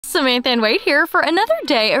Samantha and Wade here for another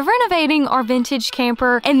day of renovating our vintage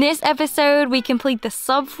camper. In this episode, we complete the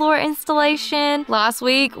subfloor installation. Last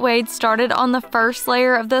week, Wade started on the first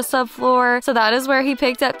layer of the subfloor, so that is where he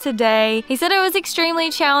picked up today. He said it was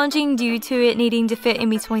extremely challenging due to it needing to fit in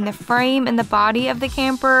between the frame and the body of the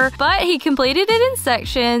camper, but he completed it in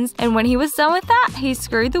sections, and when he was done with that, he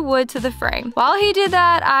screwed the wood to the frame. While he did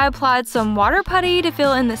that, I applied some water putty to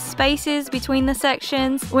fill in the spaces between the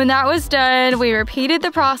sections. When that was done, we repeated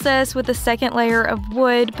the process with the second layer of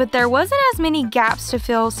wood, but there wasn't as many gaps to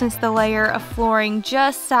fill since the layer of flooring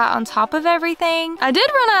just sat on top of everything. I did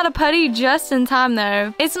run out of putty just in time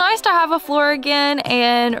though. It's nice to have a floor again,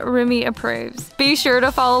 and Remy approves. Be sure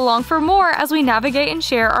to follow along for more as we navigate and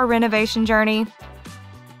share our renovation journey.